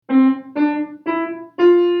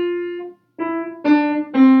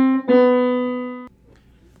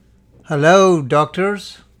Hello,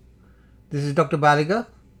 doctors. This is Dr. Baliga.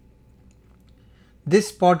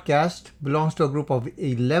 This podcast belongs to a group of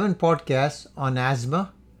 11 podcasts on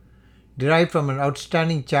asthma, derived from an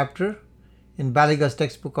outstanding chapter in Baliga's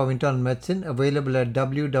textbook of internal medicine, available at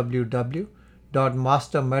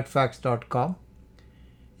www.mastermedfacts.com.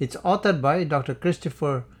 It's authored by Dr.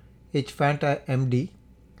 Christopher H. Fanta, MD,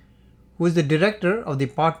 who is the director of the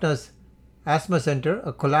Partners Asthma Center,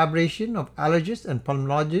 a collaboration of allergists and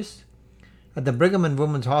pulmonologists at the Brigham and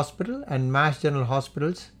Women's Hospital and Mass General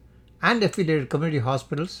Hospitals and affiliated community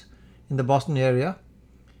hospitals in the Boston area.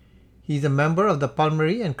 He is a member of the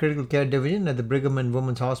Pulmonary and Critical Care Division at the Brigham and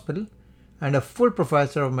Women's Hospital and a full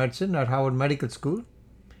professor of medicine at Harvard Medical School.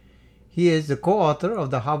 He is the co-author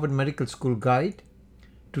of the Harvard Medical School Guide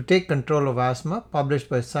to Take Control of Asthma, published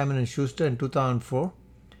by Simon & Schuster in 2004,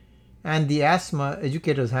 and the Asthma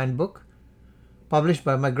Educator's Handbook, published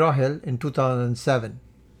by McGraw-Hill in 2007.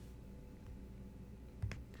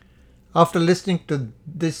 After listening to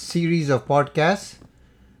this series of podcasts,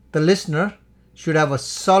 the listener should have a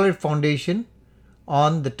solid foundation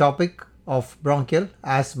on the topic of bronchial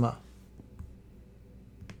asthma.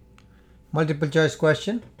 Multiple choice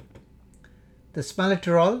question. The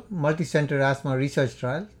Smalaterol Multicenter Asthma Research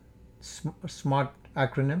Trial, SMART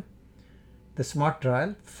acronym, the SMART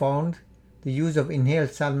trial found the use of inhaled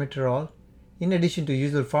salmeterol in addition to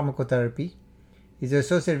usual pharmacotherapy is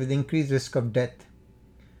associated with increased risk of death.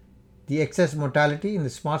 The excess mortality in the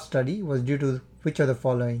SMART study was due to which of the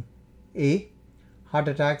following? A. Heart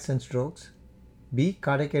attacks and strokes. B.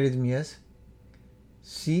 Cardiac arrhythmias.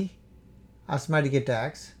 C. Asthmatic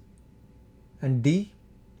attacks. And D.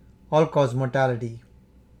 All-cause mortality.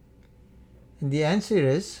 And the answer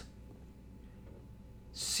is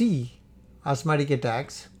C. Asthmatic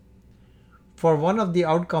attacks. For one of the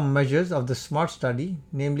outcome measures of the SMART study,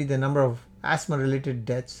 namely the number of asthma-related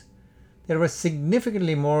deaths, there were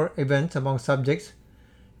significantly more events among subjects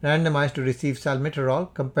randomized to receive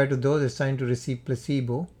salmeterol compared to those assigned to receive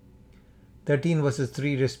placebo, 13 versus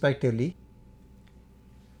 3 respectively.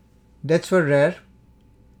 Deaths were rare.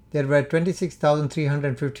 There were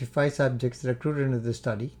 26,355 subjects recruited into the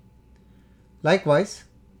study. Likewise,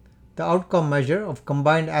 the outcome measure of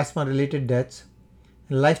combined asthma-related deaths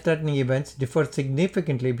and life-threatening events differed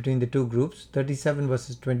significantly between the two groups, 37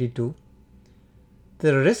 versus 22.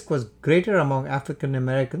 The risk was greater among African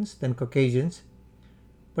Americans than Caucasians,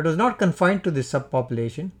 but was not confined to this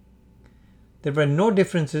subpopulation. There were no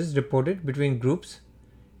differences reported between groups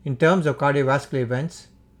in terms of cardiovascular events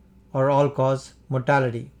or all-cause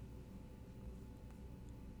mortality.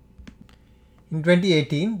 In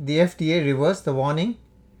 2018, the FDA reversed the warning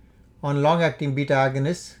on long-acting beta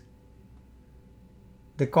agonists.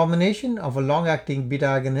 The combination of a long-acting beta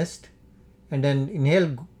agonist and an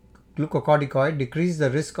inhaled glucocorticoid decreased the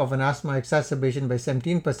risk of an asthma exacerbation by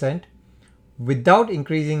 17% without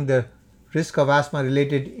increasing the risk of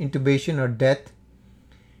asthma-related intubation or death.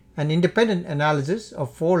 An independent analysis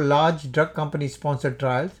of 4 large drug company-sponsored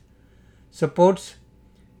trials supports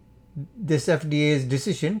this FDA's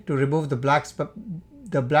decision to remove the black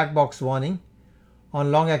box warning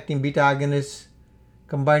on long-acting beta agonists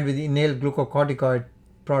combined with inhaled glucocorticoid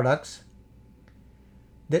products.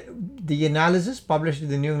 The analysis published in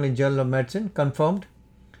the New England Journal of Medicine confirmed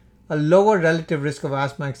a lower relative risk of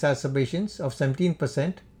asthma exacerbations of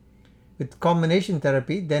 17% with combination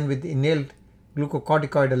therapy than with inhaled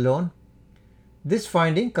glucocorticoid alone. This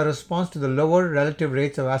finding corresponds to the lower relative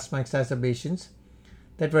rates of asthma exacerbations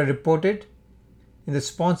that were reported in the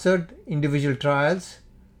sponsored individual trials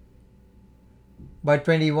by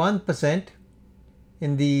 21%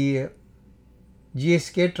 in the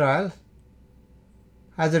GSK trial,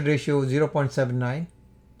 hazard ratio 0.79,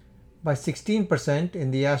 by 16%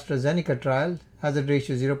 in the AstraZeneca trial, hazard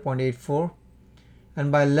ratio 0.84,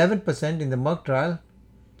 and by 11% in the Merck trial,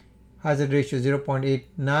 hazard ratio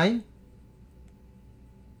 0.89.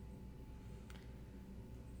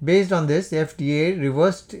 Based on this, the FDA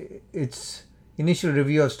reversed its initial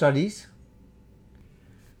review of studies.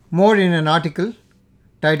 More in an article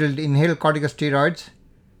titled Inhaled Corticosteroids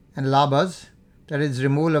and LABAs, that is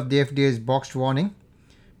removal of the FDA's boxed warning,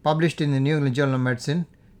 published in the New England Journal of Medicine,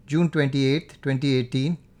 June 28,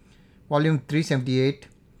 2018, volume 378,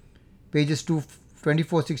 pages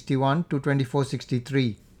 2461 to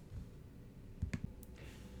 2463.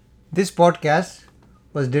 This podcast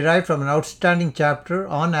was derived from an outstanding chapter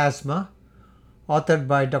on asthma authored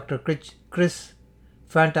by Dr. Chris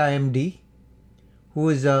Fanta, MD, who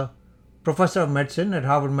is a professor of medicine at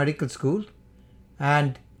Harvard Medical School,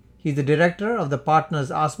 and he's the director of the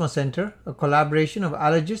Partners Asthma Center, a collaboration of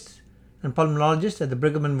allergists and pulmonologists at the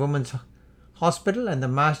Brigham and Women's Hospital and the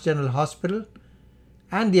Mass General Hospital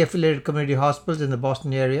and the affiliated community hospitals in the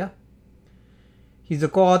Boston area. He's the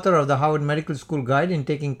co-author of the Harvard Medical School Guide in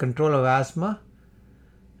Taking Control of Asthma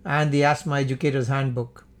and the Asthma Educator's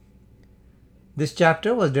Handbook. This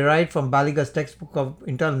chapter was derived from Baliga's textbook of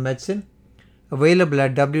internal medicine, available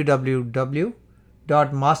at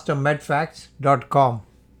www.mastermedfacts.com.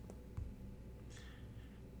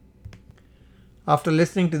 After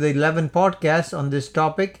listening to the 11 podcasts on this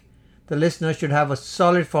topic, the listener should have a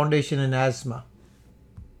solid foundation in asthma.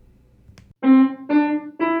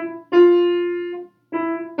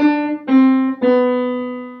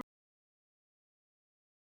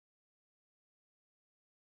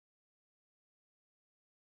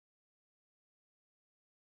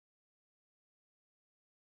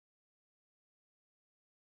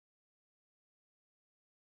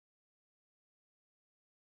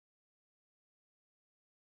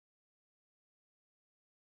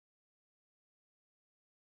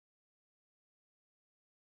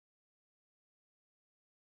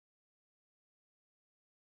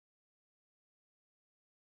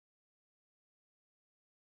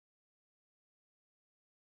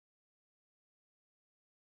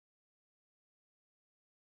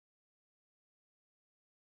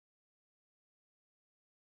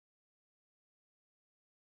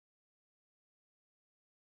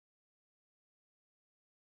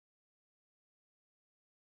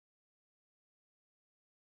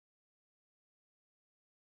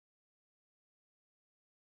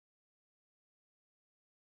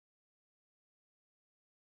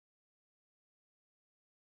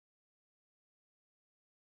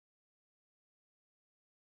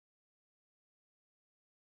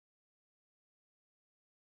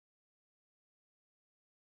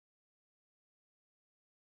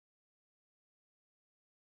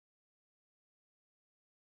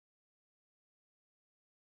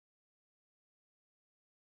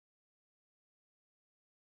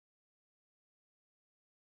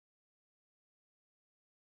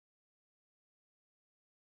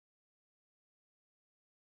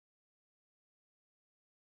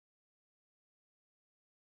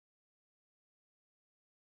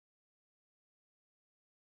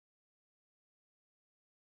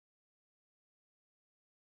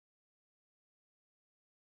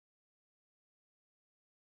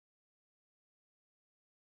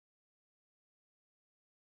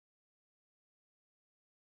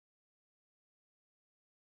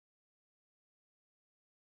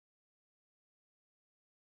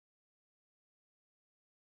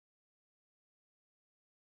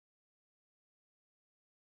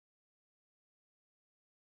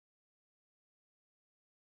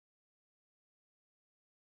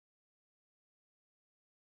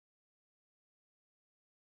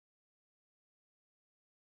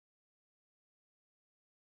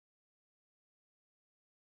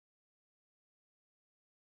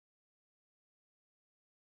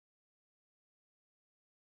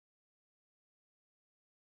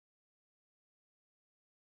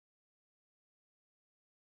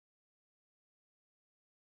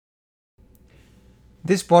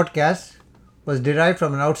 This podcast was derived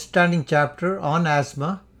from an outstanding chapter on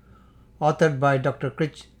asthma authored by Dr.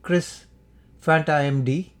 Chris Fanta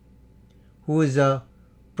MD, who is a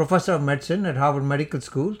professor of medicine at Harvard Medical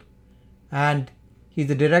School, and he's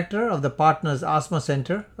the director of the Partners Asthma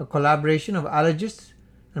Center, a collaboration of allergists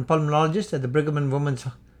and pulmonologists at the Brigham and Women's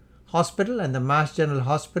Hospital and the Mass General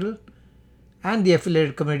Hospital and the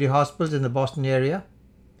affiliated community hospitals in the Boston area.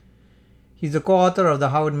 He's the co-author of the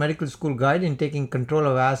Harvard Medical School Guide in Taking Control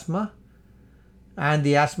of Asthma and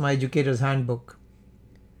the Asthma Educator's Handbook.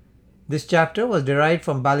 This chapter was derived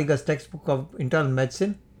from Baliga's textbook of internal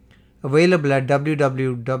medicine, available at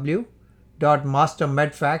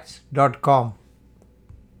www.mastermedfacts.com.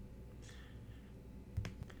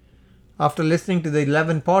 After listening to the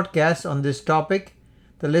 11 podcasts on this topic,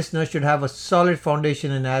 the listener should have a solid foundation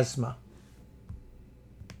in asthma.